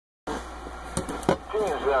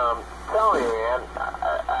James, tell me, man,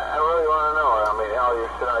 I really want to know. I mean, hell, you're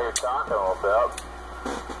sitting out here talking a little bit.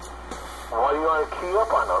 Why do you want to key up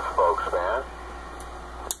on those folks, man?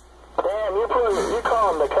 Damn, you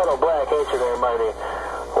call him the kettle black, ain't you there, Marty?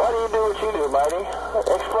 Why do you do what you do, Marty?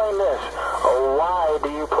 Explain this. Why do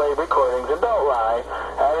you play recordings? And don't lie.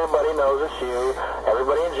 Everybody knows it's you.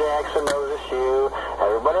 Everybody in Jackson knows it's you.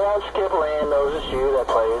 Everybody on Skip Land knows it's you that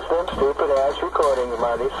plays them stupid-ass recordings,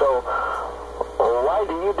 Marty. So, why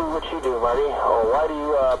do you do what you do, Marty? Why do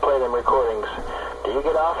you play them recordings? Do you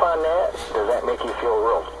get off on that? Does that make you feel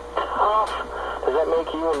real tough? Does that make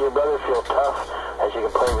you and your brother feel tough as you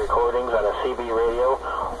can play recordings on a CB radio?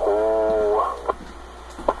 Oh.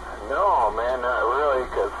 No, man, not really,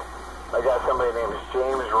 because I got somebody named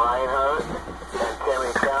James Reinhardt and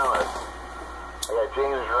Timmy Thomas. I got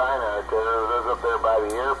James Reinhardt that lives up there by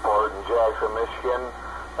the airport in Jackson, Michigan.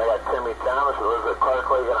 I got Timmy Thomas that lives at Clark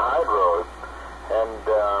Lake and Hyde Road. And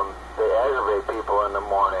they aggravate people in the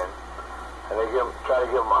morning. And they try to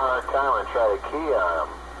give them a hard time and try to key on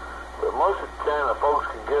them. But most of the time, the folks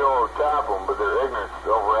can get over the top of them, but their ignorance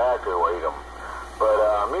overactivate them. But,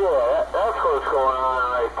 yeah, that's what's going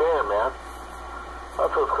on right there, man.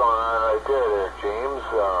 That's what's going on right there, James.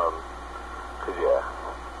 Could you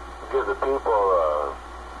give the people,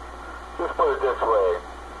 just put it this way.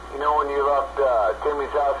 You know when you left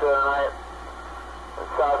Timmy's house the other night, and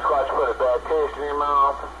Sasquatch put a bad taste in your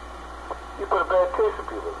mouth? You put a bad taste in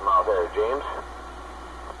people's mouth there, James.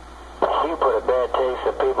 You put a bad taste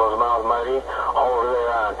in people's mouth, Marty, over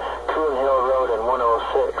there on Coon Hill Road in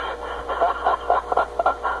 106.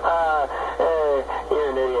 You're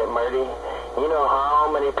an idiot, Marty. You know how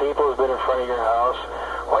many people's been in front of your house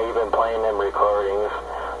while you've been playing them recordings?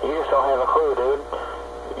 You just don't have a clue, dude.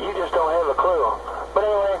 You just don't have a clue. But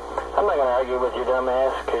anyway, I'm not going to argue with you,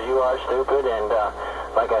 dumbass, because you are stupid, and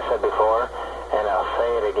like I said before, and I'll say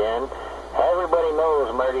it again, everybody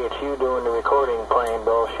knows, Marty, it's you doing the recording, playing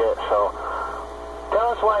bullshit, so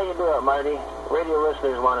tell us why you do it, Marty. Radio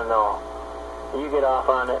listeners want to know. You get off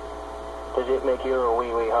on it. Does it make you a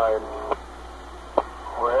wee-wee hard?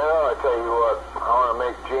 Well, I tell you what, I want to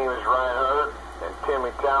make James Reinhardt and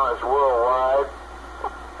Timmy Thomas worldwide.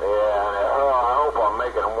 Yeah, and I hope I'm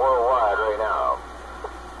making them worldwide right now.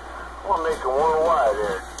 I want to make them worldwide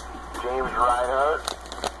there. James Reinhardt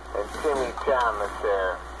and Timmy Thomas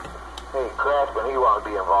there. Hey, Craftsman, he want to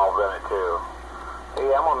be involved in it too. Hey,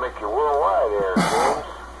 I'm going to make you worldwide there, James.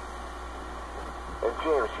 And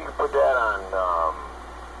James, you can put that on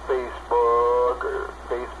Facebook or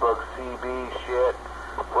Facebook CB shit,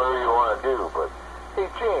 whatever you want to do. But, hey,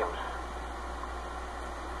 James.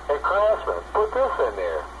 Hey, Craftsman, put this in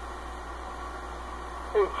there.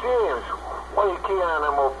 Hey, James, why are you keying on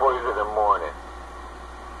them old boys in the morning?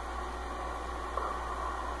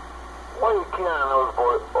 Why are you keying on those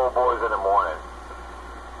old boys in the morning?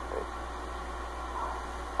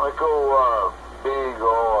 Like Big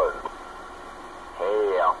O and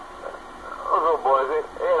hell. Those old boys,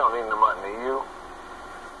 they don't need no money to you.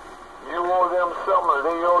 You owe them something or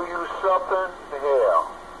they owe you something?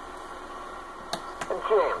 Hell. And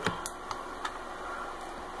James,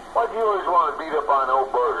 why do you always want to beat up on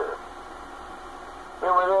old Burger?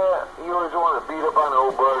 Remember that? You always want to beat up on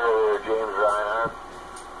old Burger there, James Reinhardt.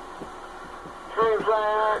 James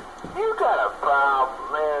Reinhardt, you got a problem,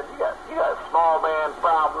 man. You got a small man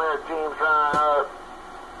problem there, James Reinhardt.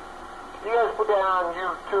 You guys put that on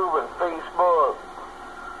YouTube and Facebook.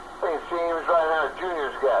 I think James Reinhardt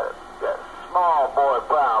Jr.'s got a small boy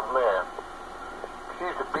problem there. He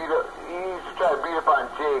used to try to beat up on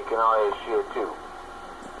Jake and all that shit too.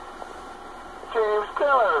 James,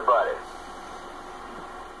 tell everybody.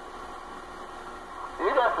 You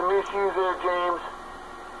got some issues there, James?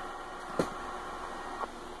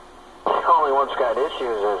 The only one's got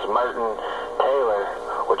issues is Martin Taylor,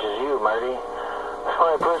 which is you, Marty. The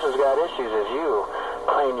only person who's got issues is you,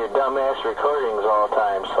 playing your dumbass recordings all the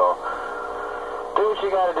time, so do what you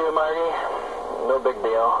gotta do, Marty. No big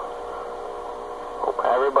deal.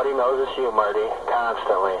 Everybody knows it's you, Marty,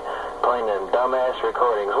 constantly playing them dumbass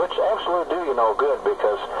recordings, which absolutely do you no good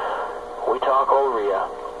because we talk over you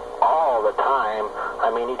all the time.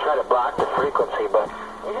 I mean, you try to block the frequency, but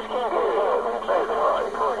you just can't do it.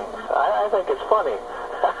 I think it's funny.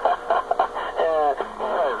 That's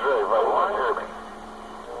really funny.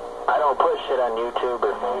 I don't put shit on YouTube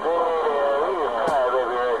or things.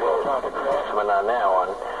 Craftsman on that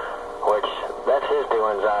one, which that's his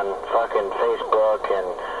doings on fucking Facebook and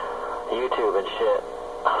YouTube and shit.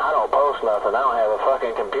 I don't post nothing. I don't have a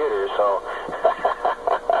fucking computer, so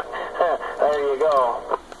there you go.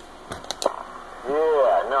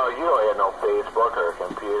 Yeah, no, you don't have no Facebook or a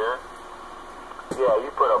computer. Yeah,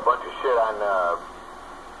 you put a bunch of shit on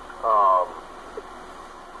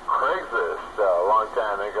Craigslist a long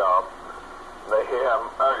time ago. They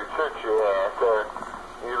already searched your ass there.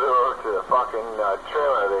 You go to the fucking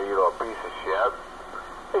trailer there, you little piece of shit.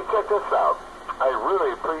 Hey, check this out. I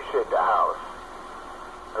really appreciate the house.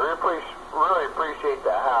 I really appreciate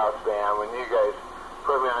the house, man, when you guys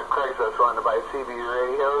put me on Craigslist wanting to buy CB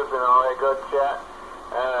radios and all that good shit.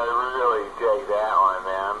 And I really dig that one,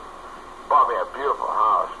 man. Bought me a beautiful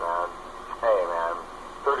house, man. Hey, man.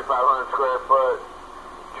 3,500 square foot,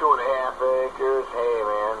 2.5 acres. Hey,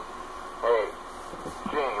 man. Hey,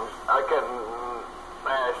 James, I couldn't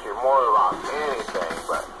ask you more about anything,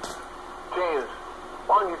 but James,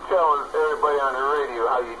 why don't you tell everybody on the radio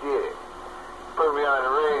how you did it? Put me on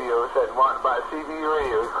the radio, said want to buy CB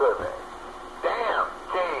radio equipment. Damn,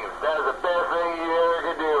 James, that was the best thing you ever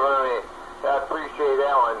could do for me. I appreciate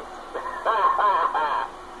that one.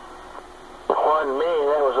 Wasn't me,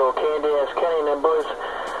 that was old Candy-ass Kenny and them boys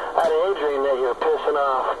out of Adrian that you're pissing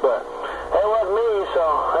off, but it wasn't me, so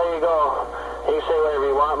there you go. You can say whatever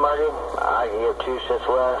you want, Marty. I can give 2 cents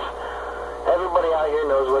less. Everybody out here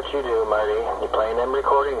knows what you do, Marty. You're playing them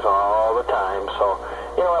recordings all the time, so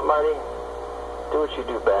you know what, Marty? Do what you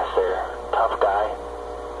do best there, tough guy.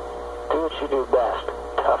 Do what you do best,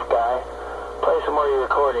 tough guy. Play some more of your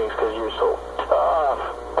recordings because you're so tough.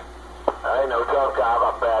 I ain't no tough guy, I'm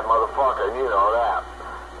a bad motherfucker, and you know that.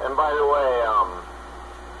 And by the way,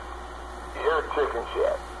 you're chicken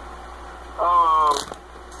shit.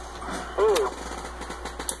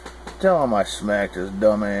 Tell him I smacked his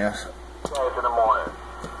dumb ass. Guys in the morning.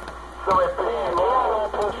 So if the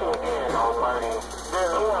pussy again, old Marty. then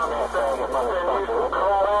you some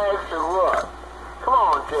cold eggs or what? Come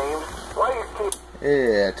on, James. Why you keep...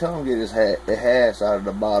 Yeah, tell him to get his ass out of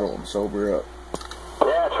the bottle and sober up.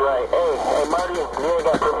 That's right. Hey, Marty, you ain't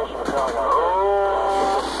got permission to talk now.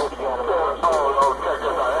 Oh, check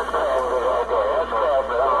this out. That's classy right there. That's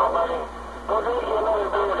classy. Marty, go drink you another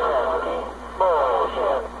beer there, okay?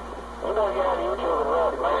 Bullshit. You better get out of YouTube and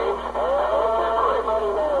run, Marty. Everybody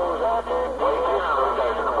knows out there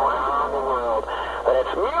around the world that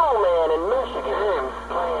it's Muleman in Michigan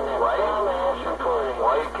playing them dumbass recordings.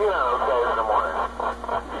 Why you get on those guys in the morning?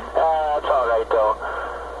 That's all right, though.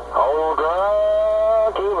 Old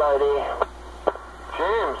drunky Marty.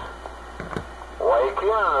 James, why you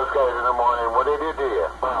get on those guys in the morning? What did they do to you?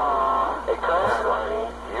 Hey, Chris,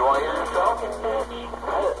 you want to hear yourself?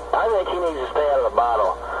 I think he needs to stay out of the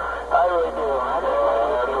bottle. I really do. I think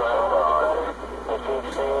that's what I thought. if he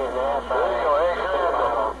stays his ass out There you go. Hey,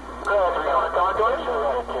 Chris, you want to talk to us?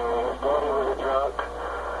 his daddy was a drunk,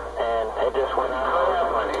 and it just went on.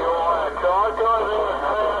 Do you want to talk to us?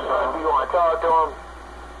 Do you want to talk to him?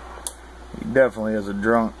 He definitely is a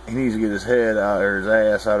drunk. He needs to get his head out, or his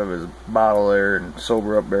ass out of his bottle there and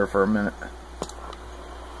sober up there for a minute.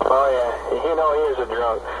 Oh yeah, you know he is a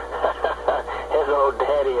drunk. His old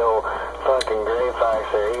daddy, old fucking gray fox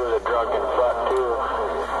there, he was a drunken fuck too.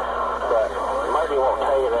 But Marty won't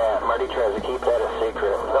tell you that. Marty tries to keep that a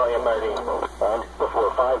secret. Oh yeah, Marty. And before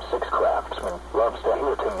 5-6 craftsmen loves to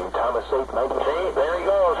hear to me, Thomas 8, 19. See, there he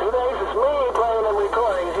goes. He thinks it's me playing them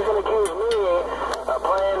recordings. He's gonna accuse me of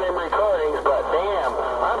playing them recordings, but damn,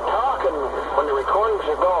 I'm talking when the recordings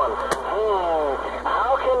are going.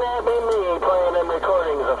 How can that be me playing them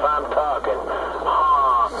recordings if I'm talking?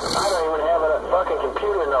 I don't even have a fucking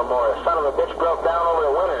computer no more. The son of a bitch broke down over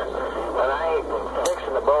the winter. And I ain't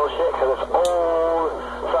fixing the bullshit because it's old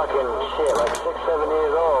fucking shit, like 6-7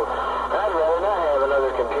 years old. I'd rather not have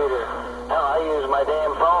another computer. Hell, I use my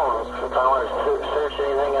damn phone if I want to search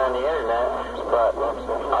anything on the internet. But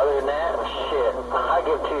other than that, shit, I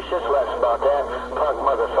give 2 shits less about that punk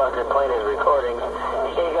motherfucker playing his recordings.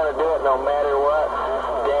 He ain't gonna do it no matter what,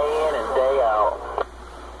 day in and day out.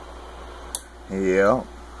 Yeah.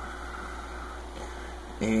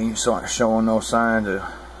 He ain't showing no signs of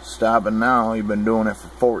stopping now. He's been doing it for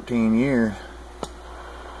 14 years.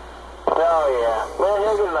 Oh yeah, well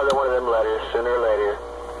he'll get another one of them letters sooner or later.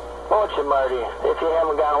 Won't you, Marty, if you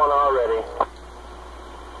haven't got one already.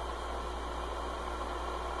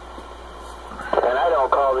 And I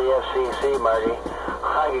don't call the FCC, Marty.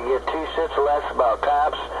 I could give 2 cents less about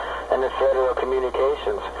cops and the Federal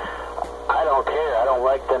Communications. I don't care. I don't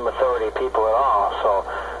like them authority people at all. So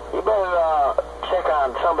you better check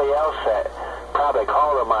on somebody else that probably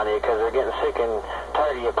called them on you because they're getting sick and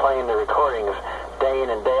tired of you playing the recordings day in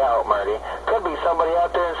and day out, Marty. Could be somebody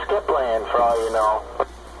out there in Skipland for all you know.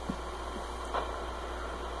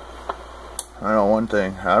 I know one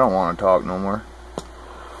thing. I don't want to talk no more.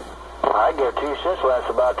 I give 2 cents less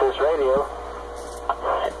about this radio.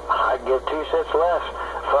 I'd give 2 cents less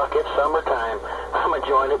if fuck, it's summertime. I'm gonna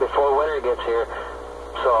join it before winter gets here.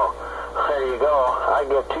 So, there you go. I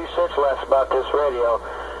give 2 cents less about this radio.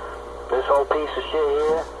 This whole piece of shit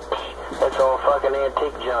here, it's all fucking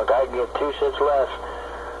antique junk. I give 2 cents less.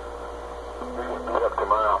 Meet up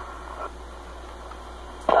tomorrow.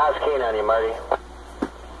 I was keen on you, Marty.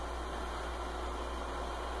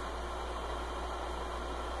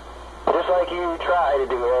 Just like you try to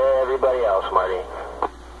do everybody else, Marty.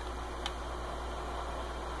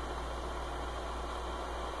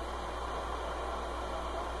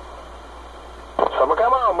 So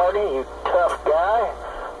come on, Marty, you tough guy.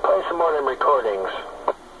 Play some more of them recordings.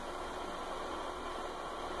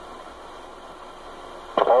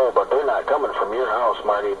 Oh, but they're not coming from your house,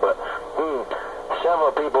 Marty, but,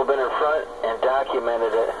 several people have been in front and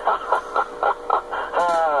documented it.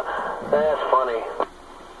 That's funny.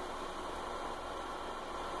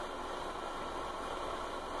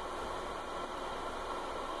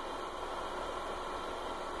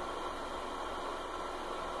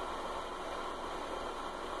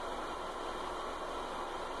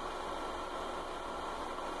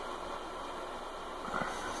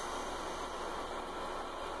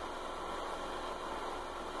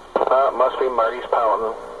 Must be Marty's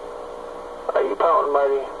pouting. Are you pouting,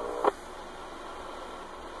 Marty?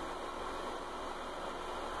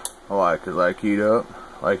 Why? Because I keyed up?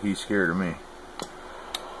 Like he's scared of me.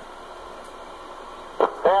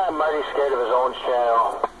 Yeah, Marty's scared of his own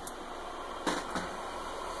channel.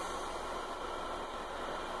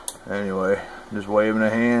 Anyway, just waving a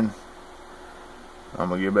hand. I'm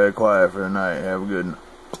going to get back quiet for the night. Have a good night.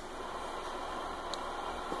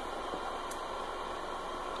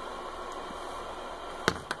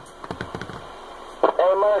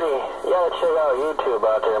 Check out YouTube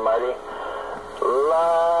out there, Marty. A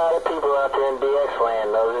lot of people out there in DX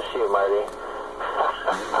land know this shit, Marty.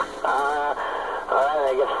 I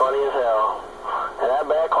think it's funny as hell. And I'm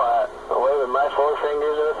back quiet, waving my 4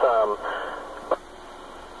 fingers and a thumb.